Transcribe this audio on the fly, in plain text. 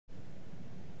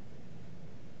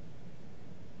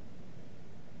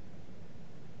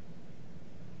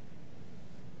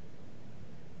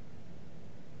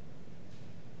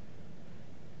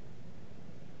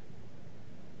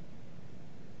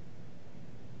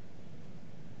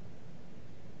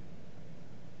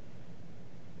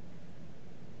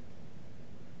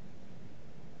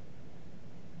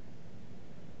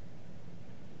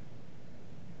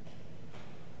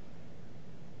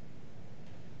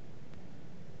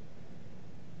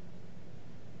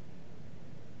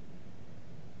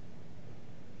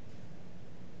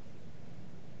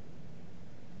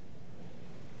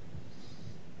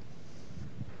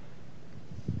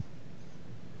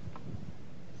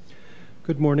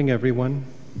Good morning, everyone.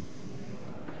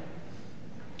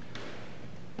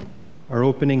 Our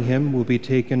opening hymn will be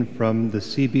taken from the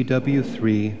CBW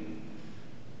 3,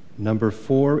 number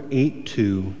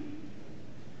 482,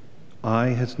 Eye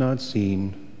Has Not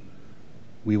Seen.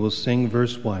 We will sing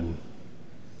verse 1,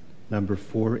 number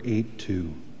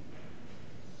 482.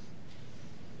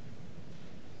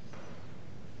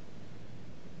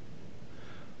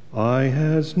 Eye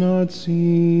has not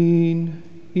seen,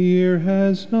 ear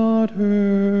has not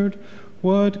heard,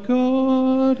 what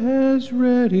God has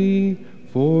ready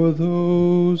for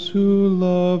those who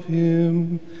love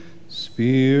him.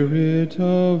 Spirit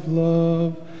of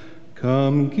love,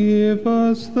 come give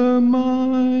us the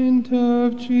mind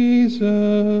of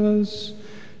Jesus.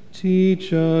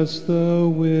 Teach us the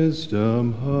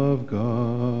wisdom of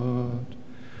God.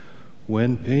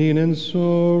 When pain and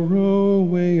sorrow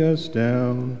weigh us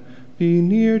down, be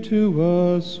near to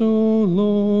us, O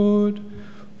Lord.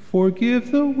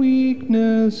 Forgive the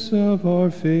weakness of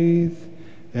our faith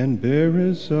and bear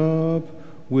us up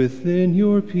within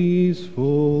your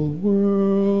peaceful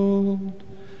world.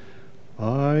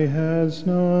 Eye has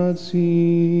not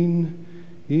seen,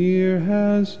 ear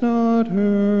has not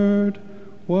heard,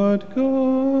 what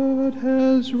God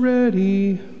has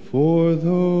ready for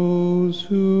those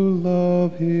who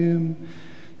love him.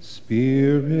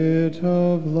 Spirit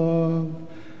of love,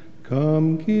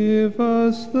 come give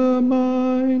us the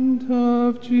mind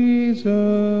of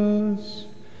Jesus.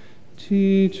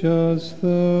 Teach us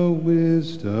the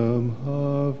wisdom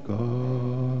of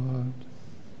God.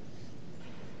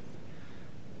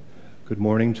 Good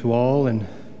morning to all, and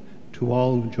to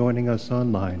all joining us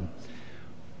online.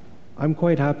 I'm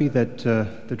quite happy that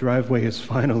the driveway is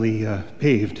finally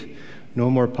paved. No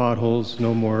more potholes,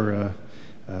 no more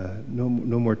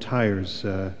tires,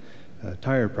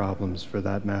 tire problems for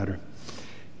that matter.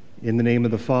 In the name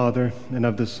of the Father, and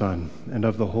of the Son, and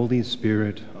of the Holy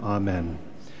Spirit, amen.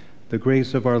 The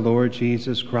grace of our Lord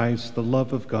Jesus Christ, the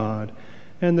love of God,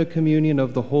 and the communion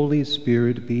of the Holy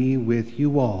Spirit be with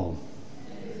you all.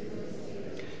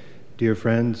 Dear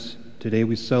friends, today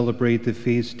we celebrate the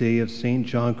feast day of St.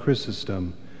 John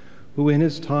Chrysostom, who in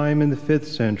his time in the 5th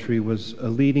century was a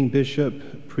leading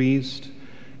bishop, priest,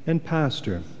 and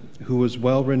pastor, who was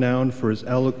well renowned for his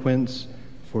eloquence,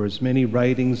 for his many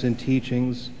writings and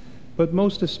teachings, but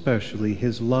most especially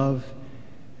his love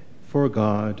for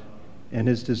God and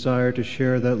his desire to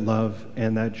share that love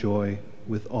and that joy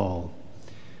with all.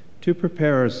 To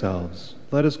prepare ourselves,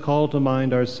 let us call to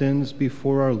mind our sins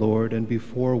before our Lord and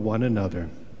before one another.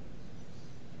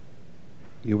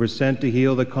 You were sent to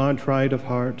heal the contrite of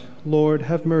heart. Lord,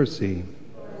 have mercy.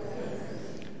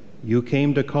 You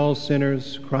came to call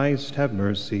sinners. Christ, have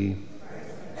mercy.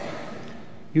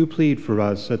 You plead for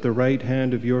us at the right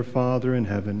hand of your Father in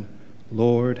heaven.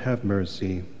 Lord, have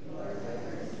mercy.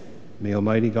 May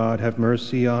Almighty God have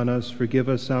mercy on us, forgive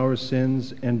us our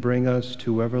sins, and bring us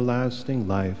to everlasting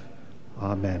life.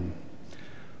 Amen.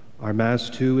 Our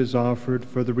Mass, too, is offered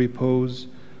for the repose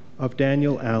of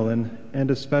Daniel Allen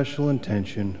and a special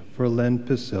intention for Len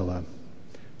Priscilla.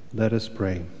 Let us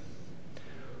pray.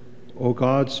 O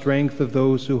God, strength of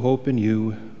those who hope in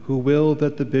you, who will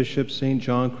that the Bishop St.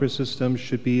 John Chrysostom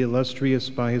should be illustrious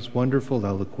by his wonderful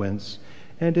eloquence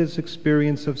and his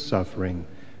experience of suffering,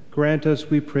 grant us,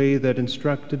 we pray, that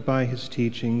instructed by his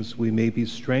teachings we may be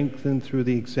strengthened through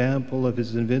the example of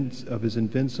his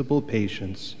invincible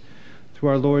patience. Through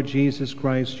our Lord Jesus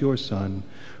Christ, your Son,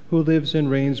 who lives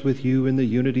and reigns with you in the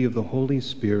unity of the Holy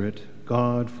Spirit,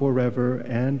 God, forever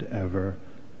and ever.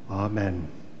 Amen.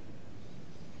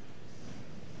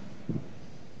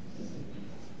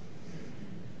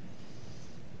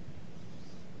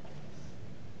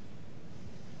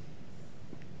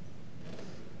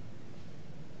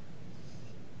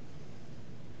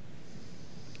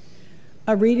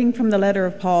 A reading from the letter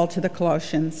of Paul to the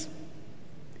Colossians.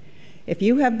 If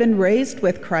you have been raised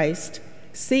with Christ,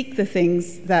 seek the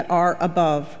things that are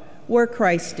above, where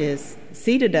Christ is,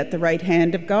 seated at the right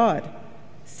hand of God.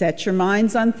 Set your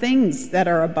minds on things that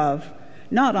are above,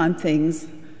 not on things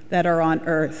that are on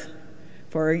earth.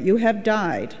 For you have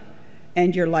died,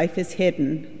 and your life is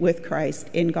hidden with Christ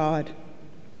in God.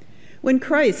 When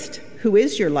Christ, who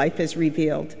is your life, is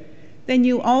revealed, then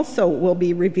you also will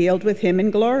be revealed with him in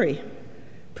glory.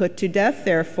 Put to death,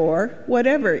 therefore,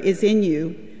 whatever is in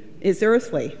you is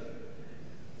earthly: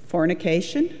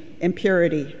 fornication,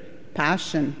 impurity,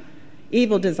 passion,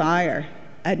 evil desire,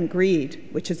 and greed,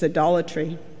 which is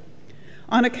idolatry.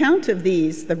 On account of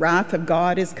these, the wrath of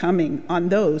God is coming on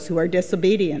those who are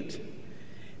disobedient.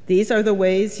 These are the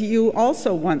ways you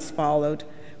also once followed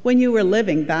when you were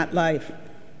living that life.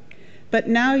 But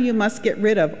now you must get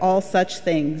rid of all such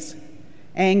things: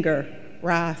 anger,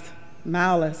 wrath,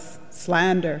 malice,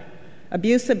 slander,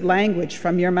 abusive language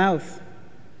from your mouth.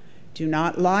 Do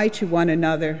not lie to one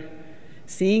another,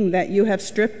 seeing that you have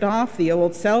stripped off the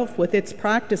old self with its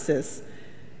practices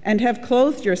and have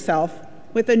clothed yourself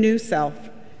with a new self,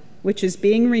 which is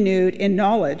being renewed in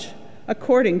knowledge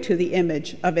according to the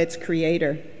image of its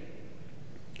Creator.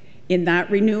 In that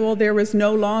renewal there is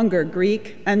no longer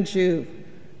Greek and Jew,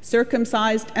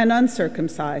 circumcised and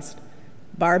uncircumcised,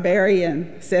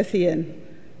 barbarian, Scythian,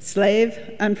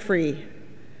 slave and free,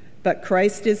 but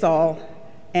Christ is all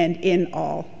and in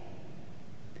all.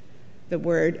 The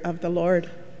word of the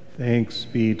Lord. Thanks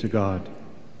be to God.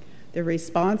 The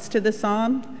response to the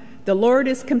psalm: the Lord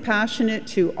is compassionate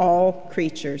to all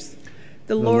creatures.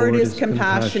 The Lord is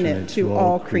compassionate to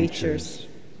all creatures.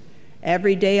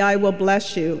 Every day I will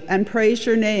bless you and praise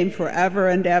your name forever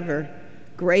and ever.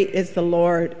 Great is the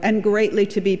Lord and greatly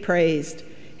to be praised.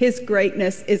 His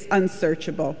greatness is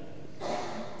unsearchable.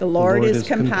 The Lord is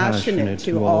compassionate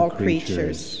to all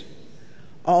creatures.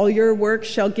 All your works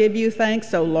shall give you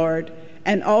thanks, O Lord,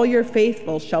 and all your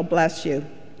faithful shall bless you.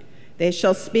 They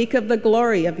shall speak of the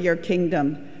glory of your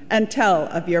kingdom and tell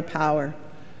of your power.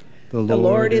 The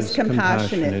Lord is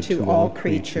compassionate to all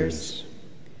creatures.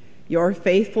 Your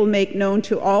faithful make known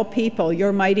to all people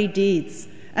your mighty deeds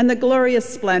and the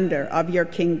glorious splendor of your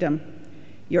kingdom.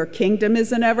 Your kingdom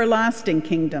is an everlasting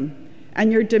kingdom,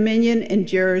 and your dominion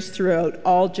endures throughout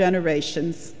all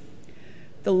generations.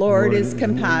 The Lord is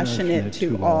compassionate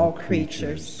to all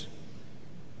creatures.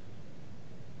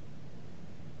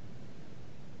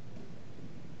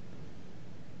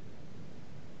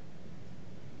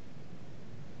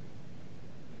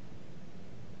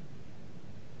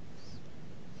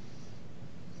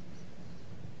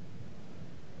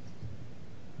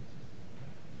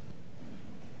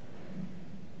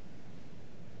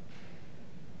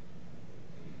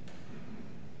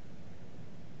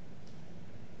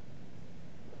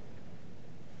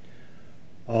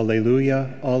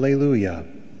 Alleluia, alleluia.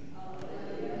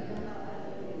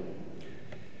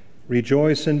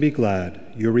 Rejoice and be glad.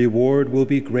 Your reward will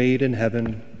be great in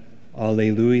heaven.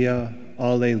 Alleluia,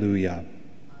 alleluia.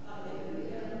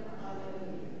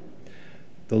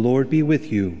 The Lord be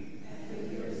with you.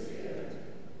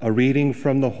 A reading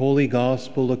from the Holy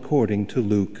Gospel according to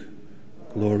Luke.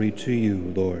 Glory to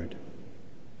you, Lord.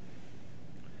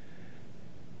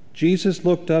 Jesus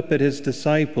looked up at his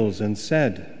disciples and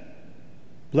said,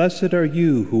 "Blessed are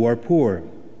you who are poor,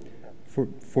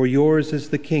 for yours is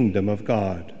the kingdom of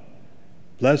God.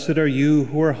 Blessed are you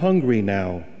who are hungry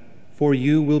now, for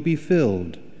you will be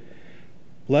filled.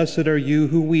 Blessed are you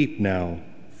who weep now,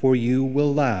 for you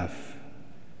will laugh.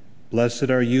 Blessed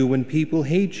are you when people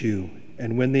hate you,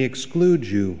 and when they exclude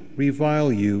you,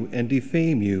 revile you, and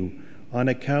defame you on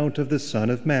account of the Son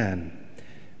of Man.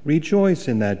 Rejoice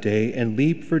in that day and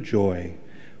leap for joy,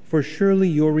 for surely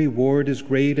your reward is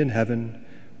great in heaven,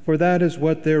 for that is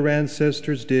what their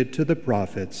ancestors did to the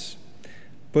prophets.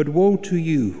 But woe to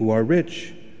you who are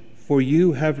rich, for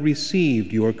you have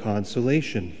received your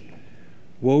consolation.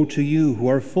 Woe to you who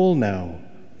are full now,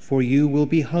 for you will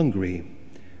be hungry.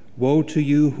 Woe to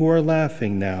you who are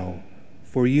laughing now,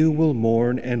 for you will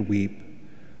mourn and weep.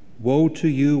 Woe to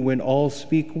you when all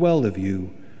speak well of you,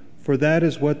 for that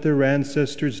is what their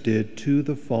ancestors did to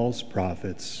the false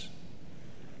prophets."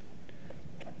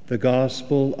 The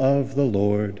Gospel of the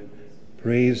Lord.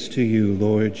 Praise to you,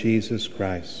 Lord Jesus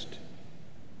Christ.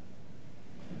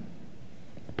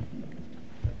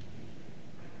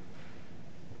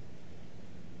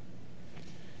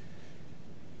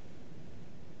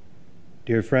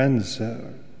 Dear friends,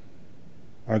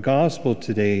 our Gospel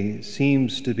today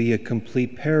seems to be a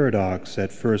complete paradox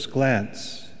at first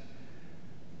glance.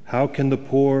 How can the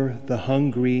poor, the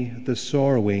hungry, the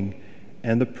sorrowing,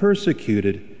 and the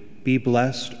persecuted be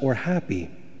blessed or happy?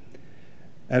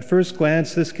 At first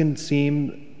glance, this can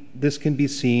be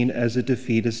seen as a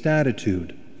defeatist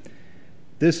attitude.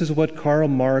 This is what Karl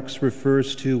Marx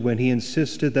refers to when he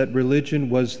insisted that religion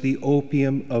was the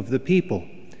opium of the people.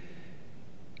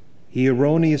 He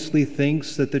erroneously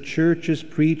thinks that the Church is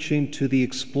preaching to the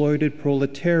exploited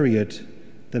proletariat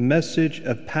the message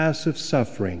of passive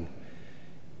suffering.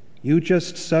 You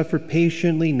just suffer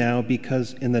patiently now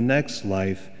because in the next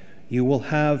life you will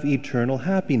have eternal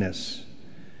happiness.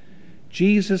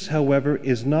 Jesus, however,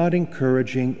 is not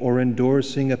encouraging or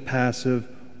endorsing a passive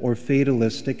or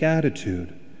fatalistic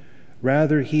attitude.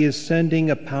 Rather, he is sending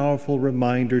a powerful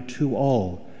reminder to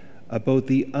all about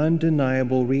the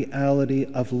undeniable reality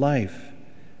of life,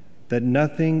 that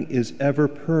nothing is ever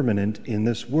permanent in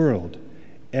this world.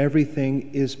 Everything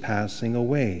is passing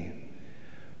away.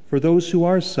 For those who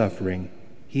are suffering,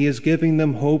 He is giving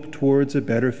them hope towards a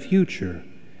better future.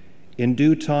 In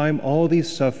due time, all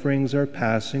these sufferings are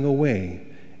passing away,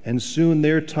 and soon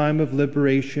their time of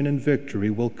liberation and victory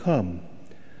will come.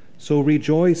 So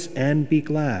rejoice and be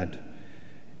glad.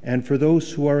 And for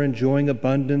those who are enjoying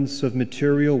abundance of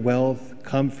material wealth,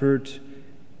 comfort,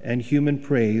 and human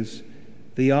praise,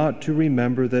 they ought to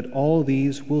remember that all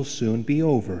these will soon be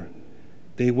over.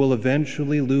 They will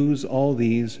eventually lose all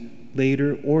these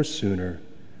later or sooner.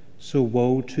 So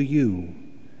woe to you.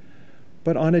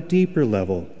 But on a deeper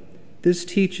level, this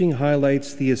teaching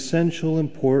highlights the essential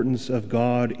importance of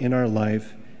God in our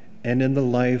life and in the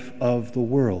life of the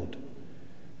world.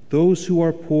 Those who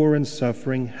are poor and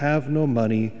suffering have no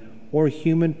money or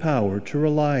human power to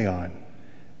rely on.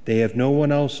 They have no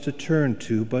one else to turn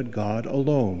to but God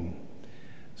alone.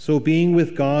 So being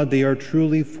with God, they are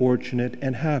truly fortunate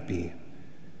and happy.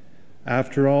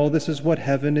 After all, this is what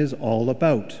heaven is all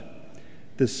about.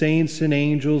 The saints and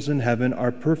angels in heaven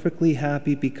are perfectly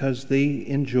happy because they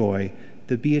enjoy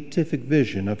the beatific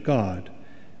vision of God.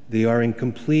 They are in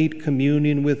complete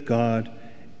communion with God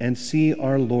and see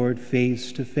our Lord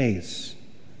face to face.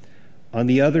 On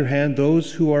the other hand,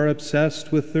 those who are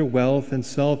obsessed with their wealth and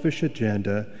selfish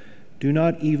agenda do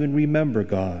not even remember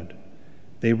God.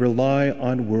 They rely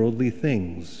on worldly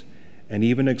things and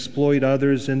even exploit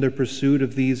others in their pursuit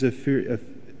of these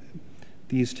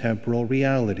temporal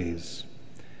realities.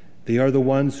 They are the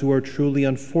ones who are truly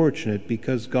unfortunate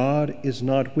because God is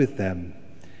not with them.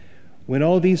 When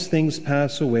all these things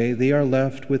pass away, they are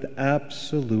left with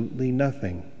absolutely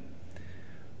nothing.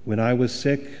 When I was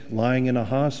sick, lying in a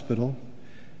hospital,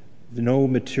 no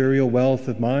material wealth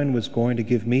of mine was going to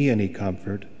give me any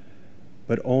comfort,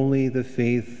 but only the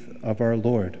faith of our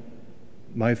Lord.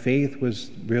 My faith was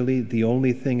really the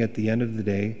only thing at the end of the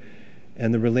day,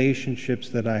 and the relationships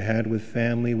that I had with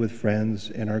family, with friends,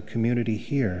 and our community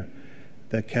here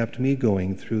that kept me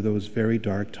going through those very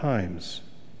dark times.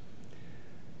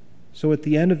 So at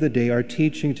the end of the day, our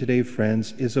teaching today,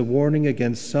 friends, is a warning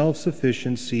against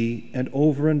self-sufficiency and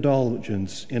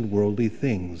overindulgence in worldly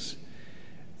things.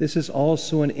 This is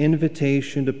also an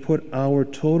invitation to put our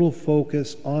total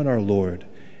focus on our Lord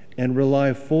and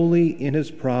rely fully in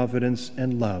His providence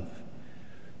and love.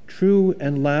 True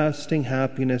and lasting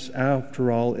happiness, after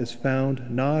all, is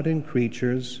found not in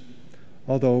creatures,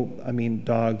 although,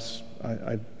 dogs,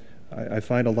 I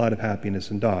find a lot of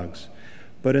happiness in dogs,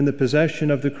 but in the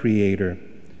possession of the Creator,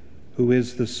 who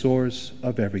is the source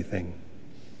of everything.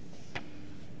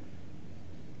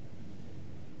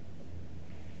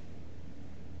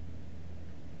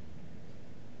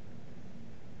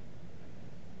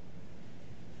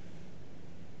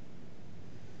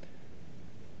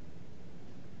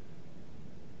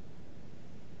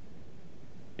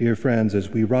 Dear friends, as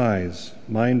we rise,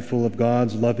 mindful of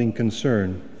God's loving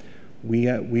concern,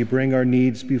 we bring our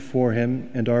needs before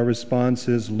Him, and our response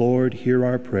is, Lord, hear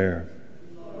our prayer.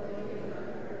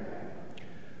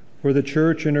 For the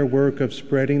Church in her work of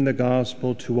spreading the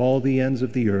gospel to all the ends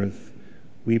of the earth,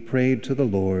 we prayed to the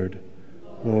Lord,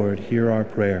 Lord, hear our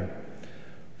prayer.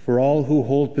 For all who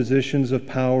hold positions of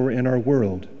power in our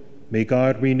world, may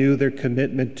God renew their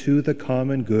commitment to the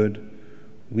common good.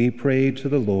 We prayed to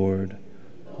the Lord,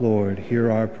 Lord,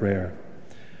 hear our prayer.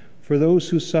 For those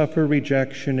who suffer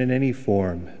rejection in any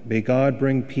form, may God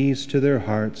bring peace to their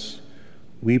hearts.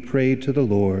 We pray to the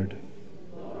Lord.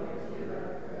 Lord, hear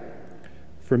our prayer.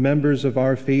 For members of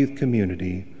our faith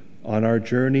community, on our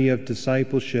journey of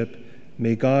discipleship,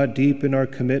 may God deepen our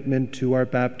commitment to our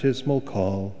baptismal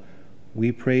call.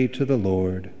 We pray to the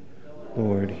Lord.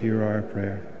 Lord, hear our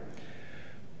prayer.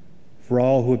 For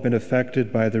all who have been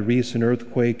affected by the recent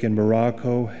earthquake in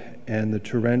Morocco and the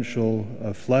torrential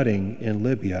flooding in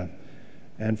Libya,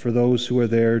 and for those who are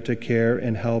there to care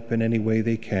and help in any way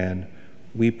they can,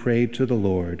 we pray to the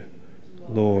Lord.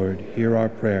 Lord, hear our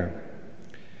prayer.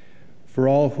 For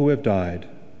all who have died,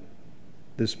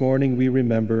 this morning we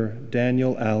remember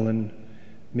Daniel Allen.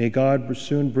 May God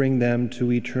soon bring them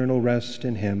to eternal rest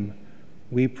in Him.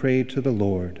 We pray to the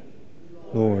Lord.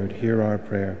 Lord, hear our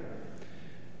prayer.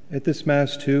 At this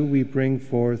Mass, too, we bring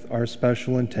forth our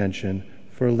special intention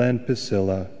for Len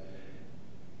Priscilla.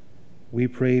 We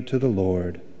pray to the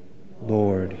Lord.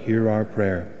 Lord, hear our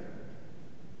prayer.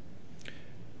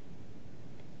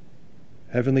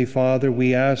 Heavenly Father,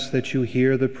 we ask that you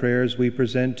hear the prayers we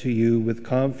present to you with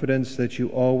confidence that you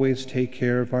always take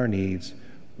care of our needs.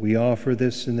 We offer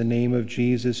this in the name of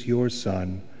Jesus, your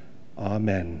Son.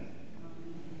 Amen.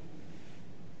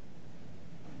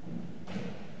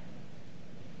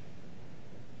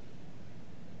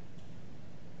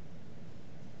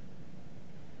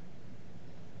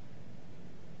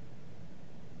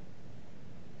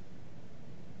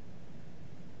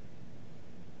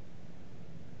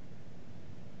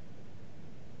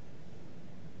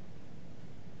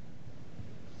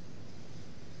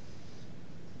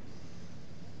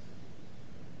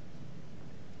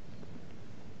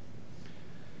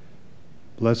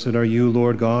 Blessed are you,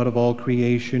 Lord God of all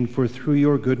creation, for through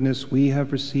your goodness we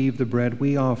have received the bread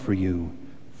we offer you,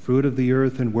 fruit of the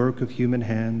earth and work of human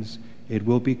hands. It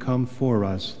will become for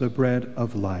us the bread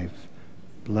of life.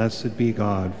 Blessed be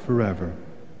God forever.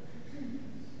 The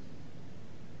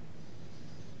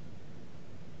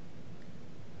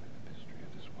mystery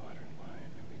of this water and wine,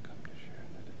 and we come to share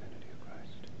in the divinity of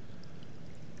Christ.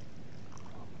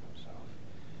 Open himself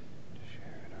to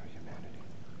share in our humanity.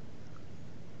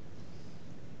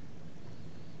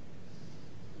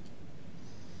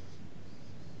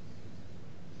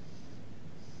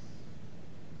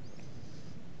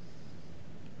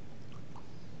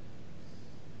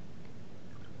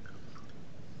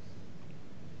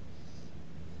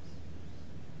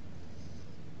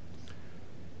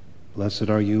 Blessed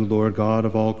are you, Lord God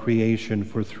of all creation,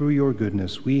 for through your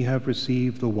goodness we have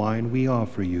received the wine we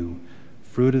offer you,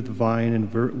 fruit of the vine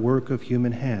and work of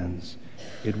human hands.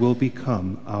 It will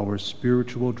become our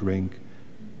spiritual drink.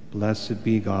 Blessed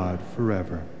be God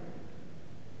forever.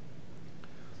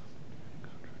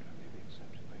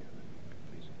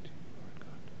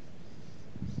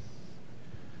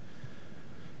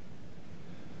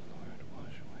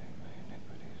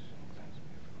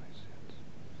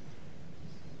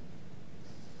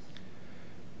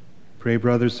 Pray,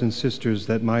 brothers and sisters,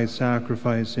 that my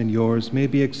sacrifice and yours may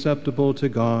be acceptable to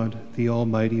God, the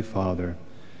Almighty Father.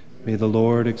 May the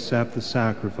Lord accept the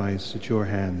sacrifice at your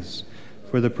hands,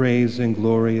 for the praise and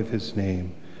glory of his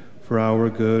name, for our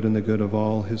good and the good of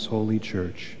all his holy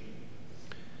church.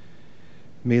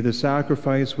 May the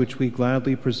sacrifice which we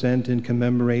gladly present in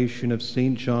commemoration of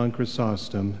St. John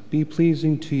Chrysostom be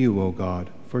pleasing to you, O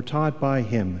God, for taught by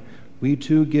him, we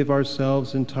too give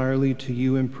ourselves entirely to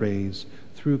you in praise,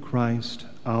 through Christ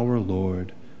our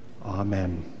Lord.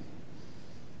 Amen.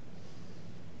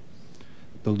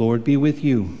 The Lord be with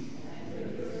you.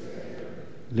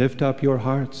 Lift up your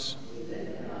hearts.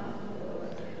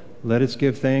 Let us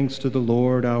give thanks to the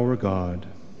Lord our God.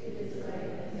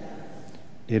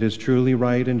 It is truly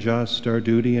right and just, our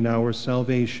duty and our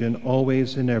salvation,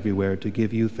 always and everywhere to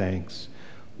give you thanks.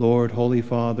 Lord, Holy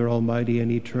Father, Almighty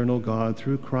and eternal God,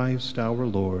 through Christ our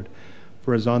Lord.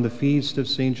 For as on the feast of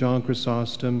St. John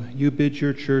Chrysostom you bid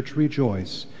your church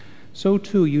rejoice, so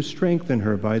too you strengthen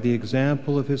her by the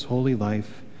example of his holy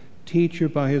life, teach her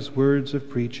by his words of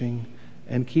preaching,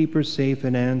 and keep her safe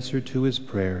in answer to his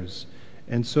prayers.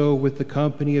 And so with the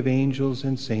company of angels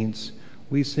and saints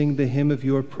we sing the hymn of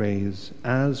your praise,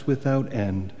 as without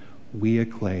end we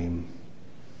acclaim.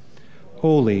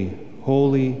 Holy,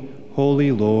 holy,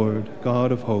 holy Lord,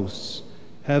 God of hosts,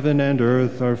 heaven and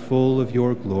earth are full of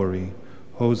your glory.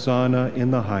 Hosanna in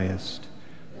the highest.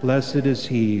 Blessed is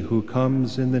he who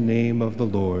comes in the name of the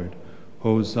Lord.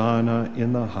 Hosanna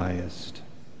in the highest.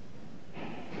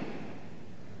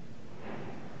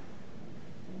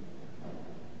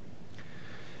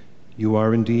 You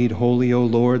are indeed holy, O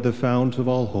Lord, the fount of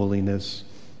all holiness.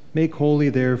 Make holy,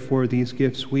 therefore, these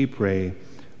gifts, we pray,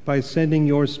 by sending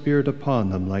your Spirit upon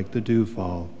them like the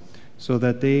dewfall, so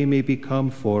that they may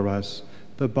become for us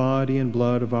the body and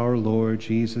blood of our Lord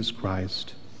Jesus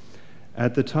Christ.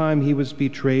 At the time he was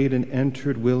betrayed and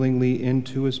entered willingly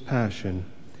into his passion,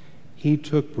 he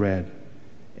took bread,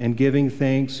 and giving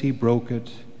thanks he broke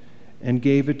it, and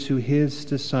gave it to his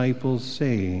disciples,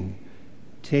 saying,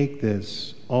 "Take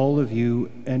this, all of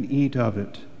you, and eat of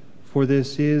it, for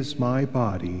this is my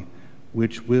body,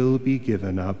 which will be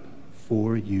given up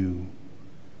for you."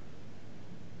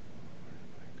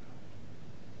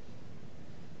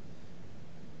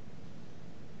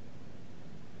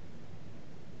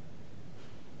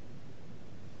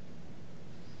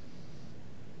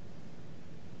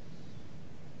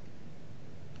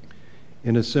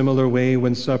 In a similar way,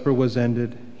 when supper was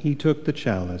ended, he took the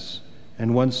chalice,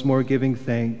 and once more giving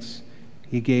thanks,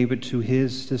 he gave it to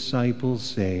his disciples,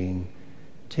 saying,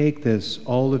 "Take this,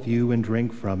 all of you, and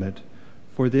drink from it,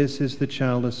 for this is the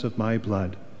chalice of my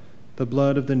blood, the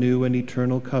blood of the new and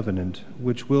eternal covenant,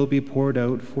 which will be poured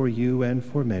out for you and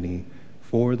for many,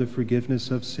 for the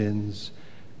forgiveness of sins.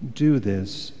 Do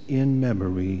this in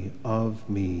memory of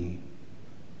me."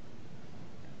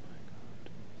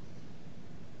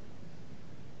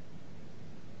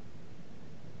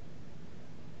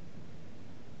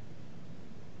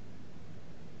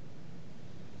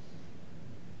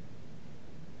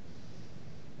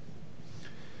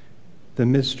 The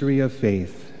mystery of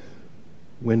faith.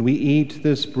 When we eat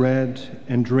this bread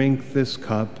and drink this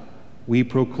cup, we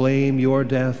proclaim your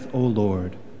death, O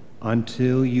Lord,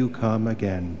 until you come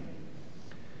again.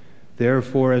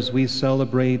 Therefore, as we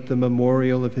celebrate the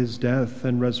memorial of his death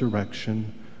and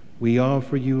resurrection, we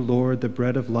offer you, Lord, the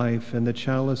bread of life and the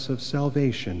chalice of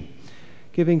salvation.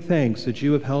 giving thanks that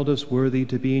you have held us worthy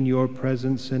to be in your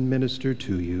presence and minister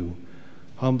to you.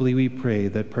 Humbly we pray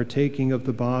that, partaking of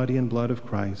the body and blood of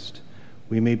Christ,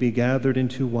 we may be gathered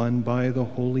into one by the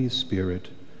Holy Spirit.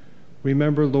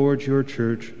 Remember, Lord, your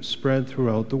church spread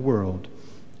throughout the world,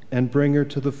 and bring her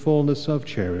to the fullness of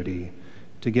charity,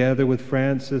 together with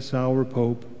Francis, our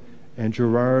Pope, and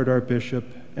Gerard, our Bishop,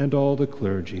 and all the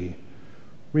clergy.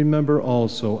 Remember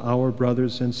also our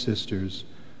brothers and sisters,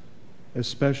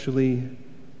 especially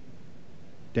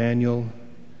Daniel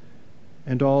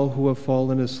and all who have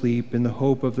fallen asleep in the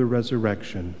hope of the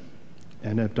resurrection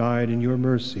and have died in your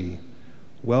mercy.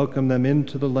 Welcome them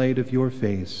into the light of your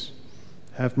face.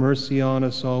 Have mercy on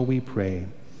us all, we pray,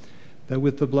 that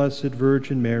with the Blessed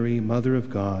Virgin Mary, Mother of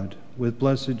God, with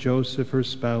blessed Joseph, her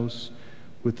spouse,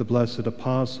 with the blessed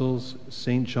apostles,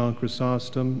 St. John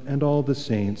Chrysostom, and all the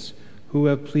saints who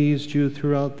have pleased you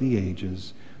throughout the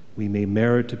ages, we may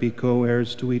merit to be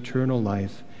co-heirs to eternal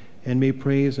life, and may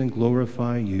praise and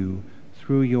glorify you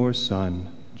through your Son,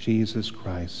 Jesus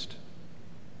Christ.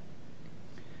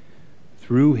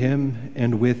 Through him,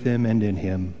 and with him, and in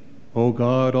him, O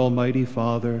God, Almighty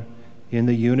Father, in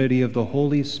the unity of the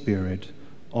Holy Spirit,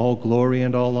 all glory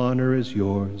and all honor is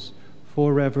yours,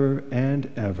 forever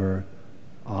and ever.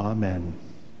 Amen.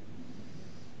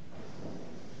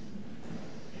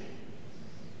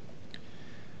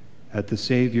 At the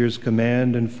Savior's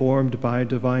command, informed by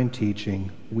divine teaching,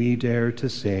 we dare to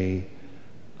say,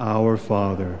 Our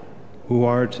Father, who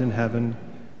art in heaven,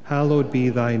 hallowed be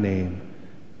thy name.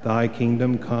 Thy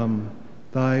kingdom come,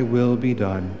 thy will be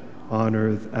done, on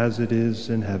earth as it is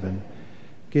in heaven.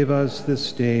 Give us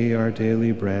this day our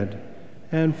daily bread,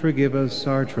 and forgive us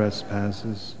our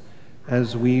trespasses,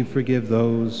 as we forgive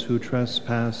those who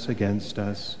trespass against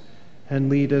us. And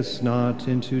lead us not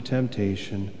into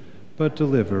temptation, but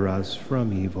deliver us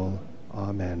from evil.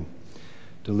 Amen.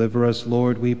 Deliver us,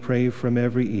 Lord, we pray, from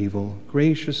every evil.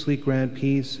 Graciously grant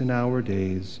peace in our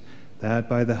days, that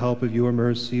by the help of your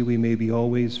mercy we may be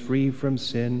always free from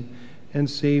sin and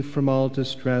safe from all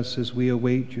distress as we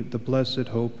await the blessed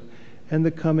hope and the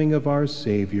coming of our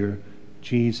Savior,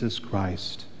 Jesus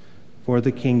Christ. For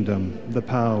the kingdom, the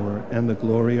power, and the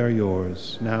glory are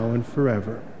yours, now and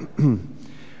forever.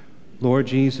 Lord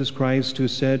Jesus Christ, who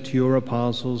said to your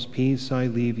apostles, Peace I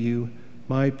leave you,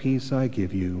 my peace I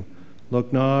give you,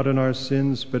 look not on our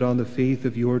sins, but on the faith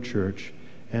of your church,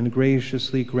 and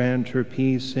graciously grant her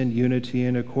peace and unity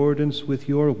in accordance with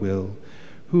your will,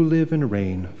 who live and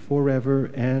reign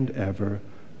forever and ever.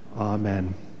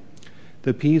 Amen.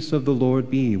 The peace of the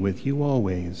Lord be with you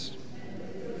always.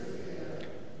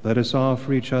 Let us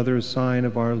offer each other a sign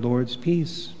of our Lord's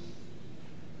peace.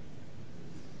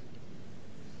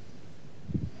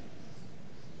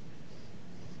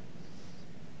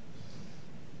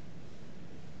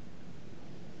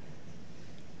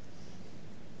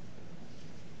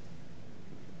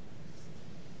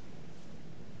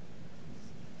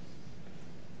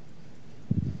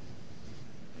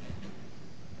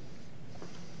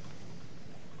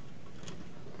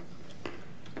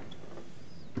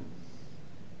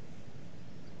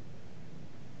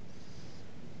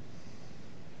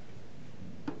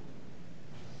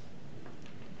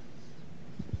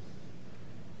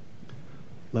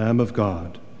 Lamb of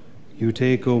God, you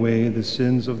take away the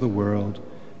sins of the world,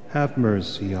 have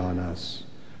mercy on us.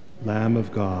 Lamb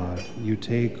of God, you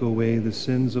take away the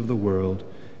sins of the world,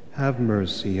 have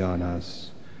mercy on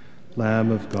us.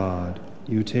 Lamb of God,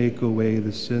 you take away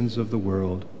the sins of the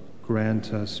world,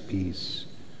 grant us peace.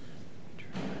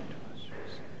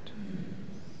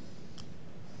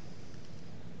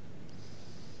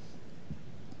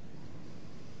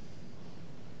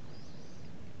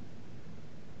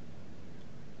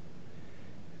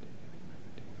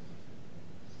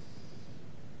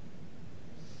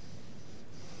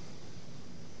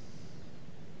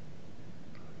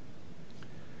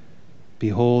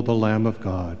 Behold the Lamb of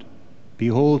God.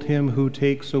 Behold him who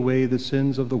takes away the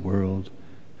sins of the world.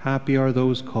 Happy are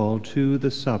those called to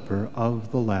the supper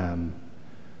of the Lamb.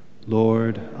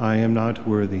 Lord, I am not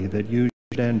worthy that you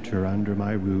should enter under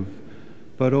my roof,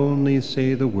 but only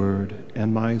say the word,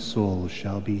 and my soul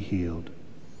shall be healed.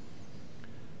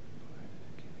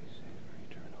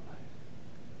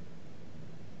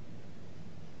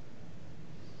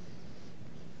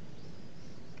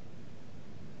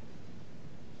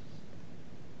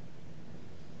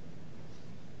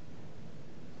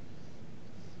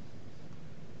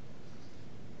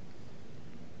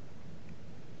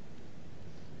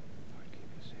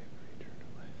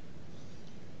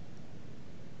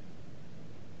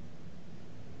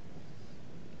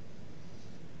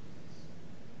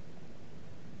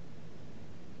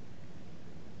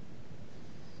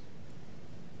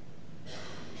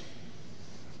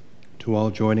 To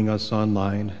all joining us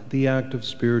online, the act of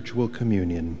spiritual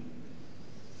communion.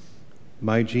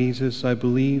 My Jesus, I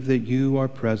believe that you are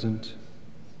present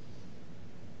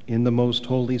in the most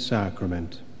holy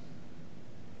sacrament.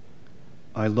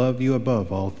 I love you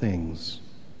above all things,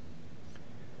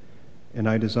 and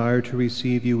I desire to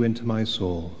receive you into my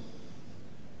soul.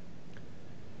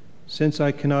 Since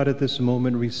I cannot at this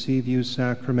moment receive you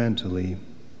sacramentally,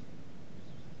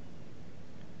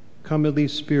 come at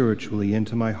least spiritually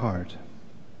into my heart.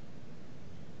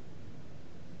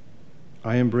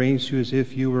 I embrace you as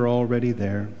if you were already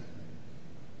there,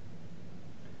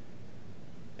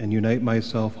 and unite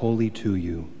myself wholly to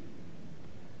you.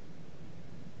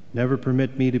 Never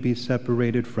permit me to be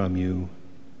separated from you.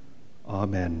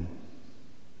 Amen.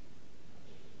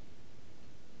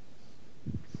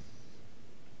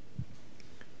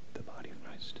 The body of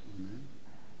Christ. Amen.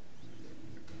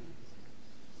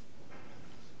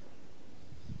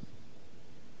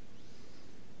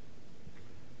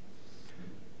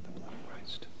 The blood of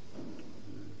Christ.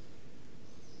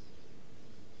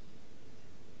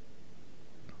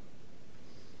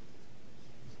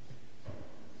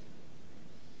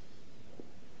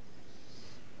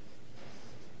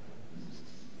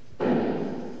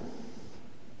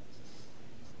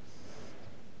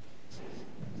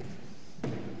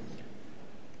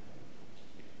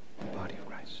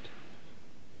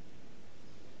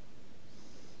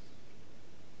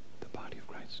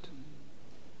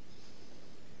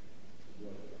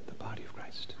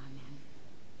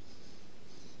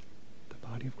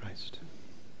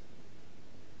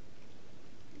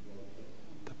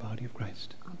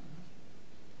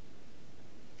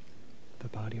 The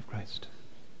body of Christ.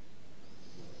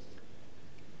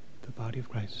 The body of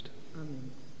Christ.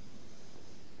 Amen.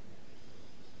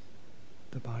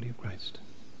 The body of Christ.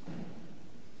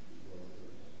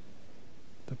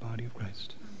 The body of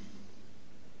Christ.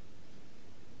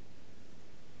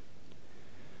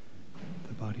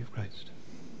 The body of Christ.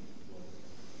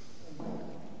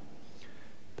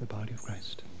 The body of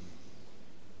Christ.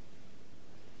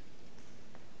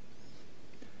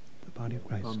 The body of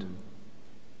Christ. Amen.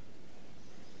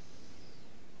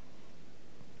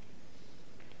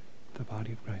 The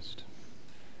body of Christ.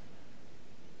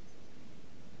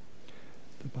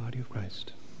 The body of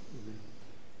Christ.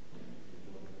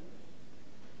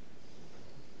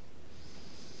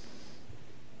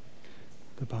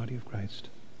 The body of Christ.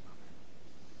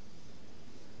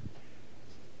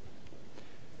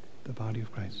 The body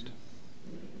of Christ.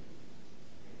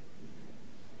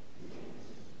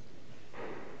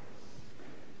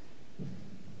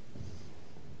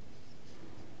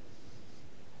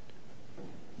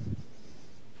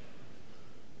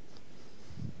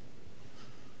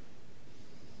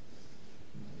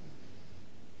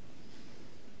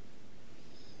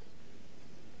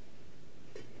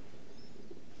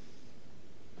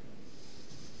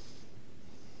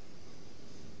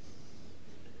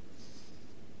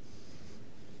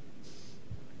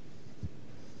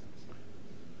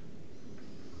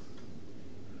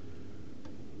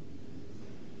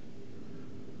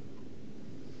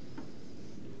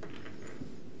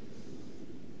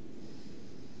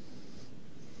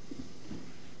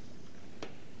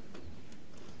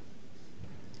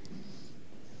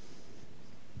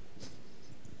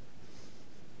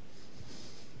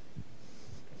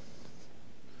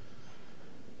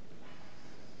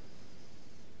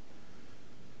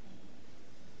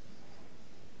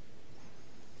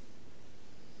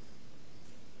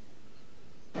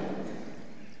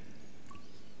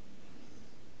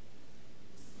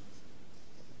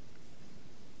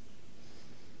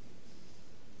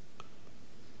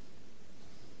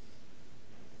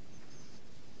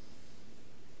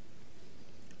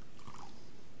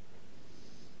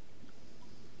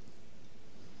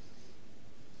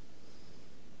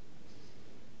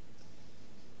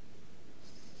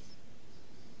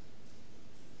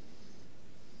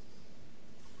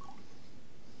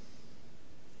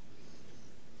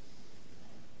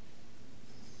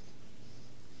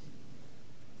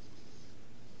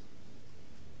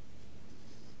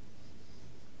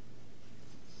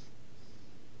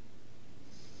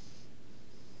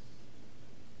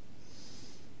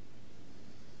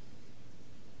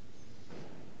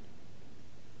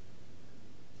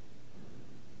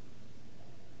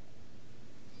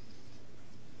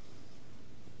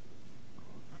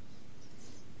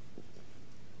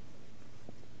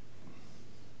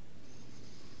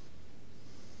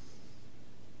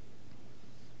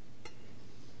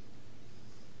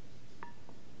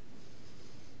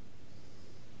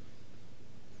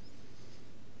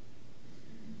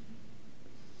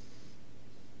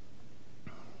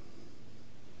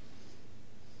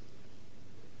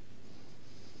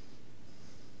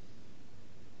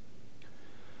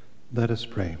 Let us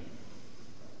pray.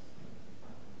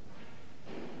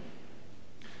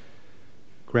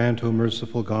 Grant, O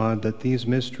merciful God, that these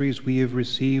mysteries we have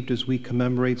received as we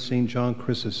commemorate St. John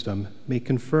Chrysostom may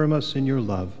confirm us in your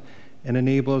love and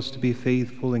enable us to be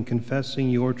faithful in confessing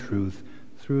your truth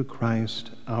through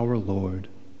Christ our Lord.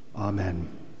 Amen.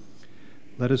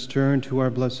 Let us turn to our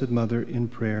Blessed Mother in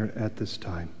prayer at this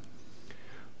time.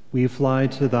 We fly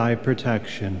to thy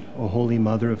protection, O Holy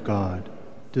Mother of God.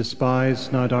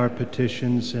 Despise not our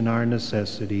petitions and our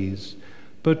necessities,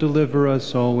 but deliver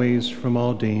us always from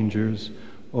all dangers,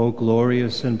 O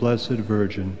glorious and blessed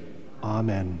Virgin.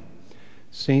 Amen.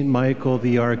 Saint Michael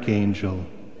the Archangel,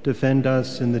 defend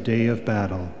us in the day of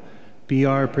battle. Be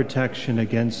our protection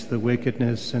against the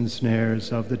wickedness and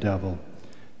snares of the devil.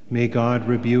 May God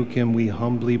rebuke him, we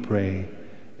humbly pray.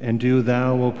 And do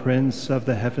thou, O Prince of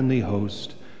the heavenly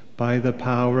host, by the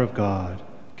power of God,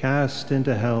 cast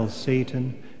into hell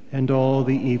Satan and all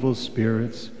the evil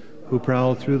spirits who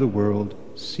prowl through the world,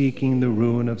 seeking the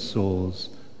ruin of souls.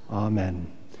 Amen.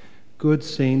 Good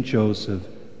Saint Joseph,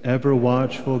 ever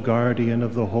watchful guardian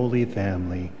of the Holy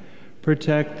Family,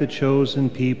 protect the chosen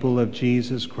people of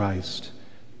Jesus Christ.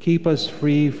 Keep us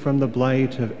free from the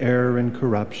blight of error and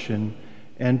corruption,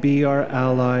 and be our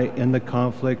ally in the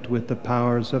conflict with the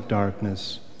powers of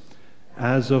darkness.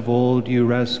 As of old you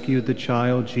rescued the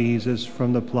child Jesus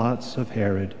from the plots of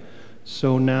Herod,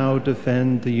 so now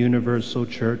defend the universal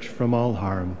church from all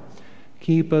harm.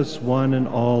 Keep us one and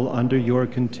all under your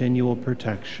continual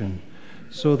protection,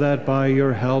 so that by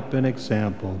your help and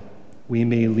example we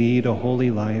may lead a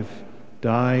holy life,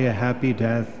 die a happy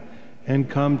death, and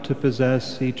come to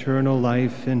possess eternal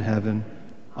life in heaven.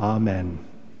 Amen.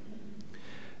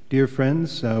 Dear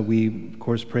friends, we of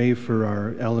course pray for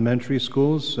our elementary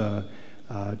schools.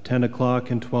 10 o'clock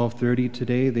and 12:30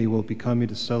 today, they will be coming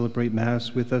to celebrate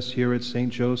Mass with us here at St.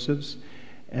 Joseph's.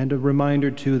 And a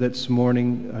reminder, too, that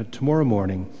tomorrow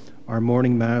morning, our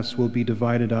morning Mass will be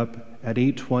divided up at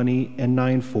 8:20 and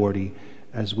 9:40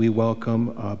 as we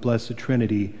welcome Blessed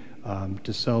Trinity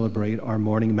to celebrate our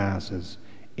morning Masses,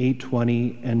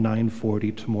 8:20 and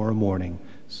 9:40 tomorrow morning.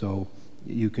 So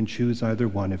you can choose either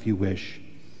one if you wish.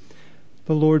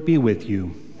 The Lord be with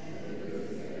you.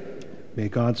 May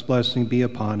God's blessing be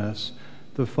upon us,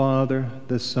 the Father,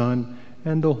 the Son,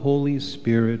 and the Holy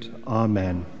Spirit.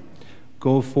 Amen.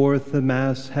 Go forth, the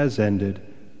Mass has ended.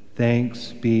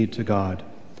 Thanks be to God.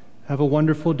 Have a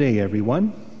wonderful day,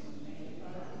 everyone.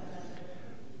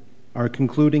 Our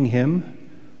concluding hymn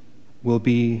will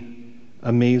be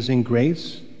Amazing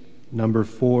Grace, number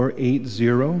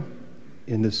 480,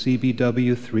 in the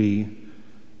CBW 3,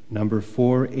 number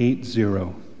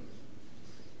 480.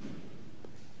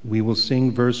 We will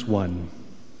sing verse 1.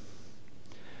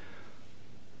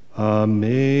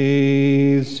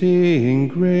 Amazing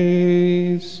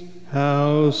grace,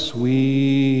 how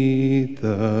sweet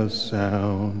the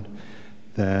sound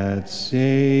that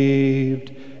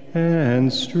saved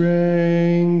and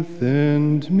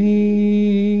strengthened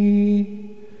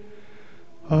me.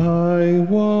 I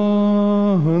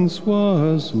once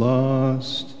was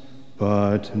lost,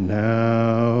 but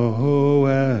now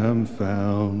am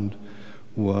found,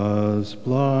 was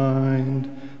blind,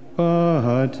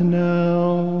 but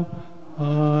now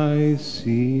I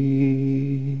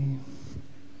see.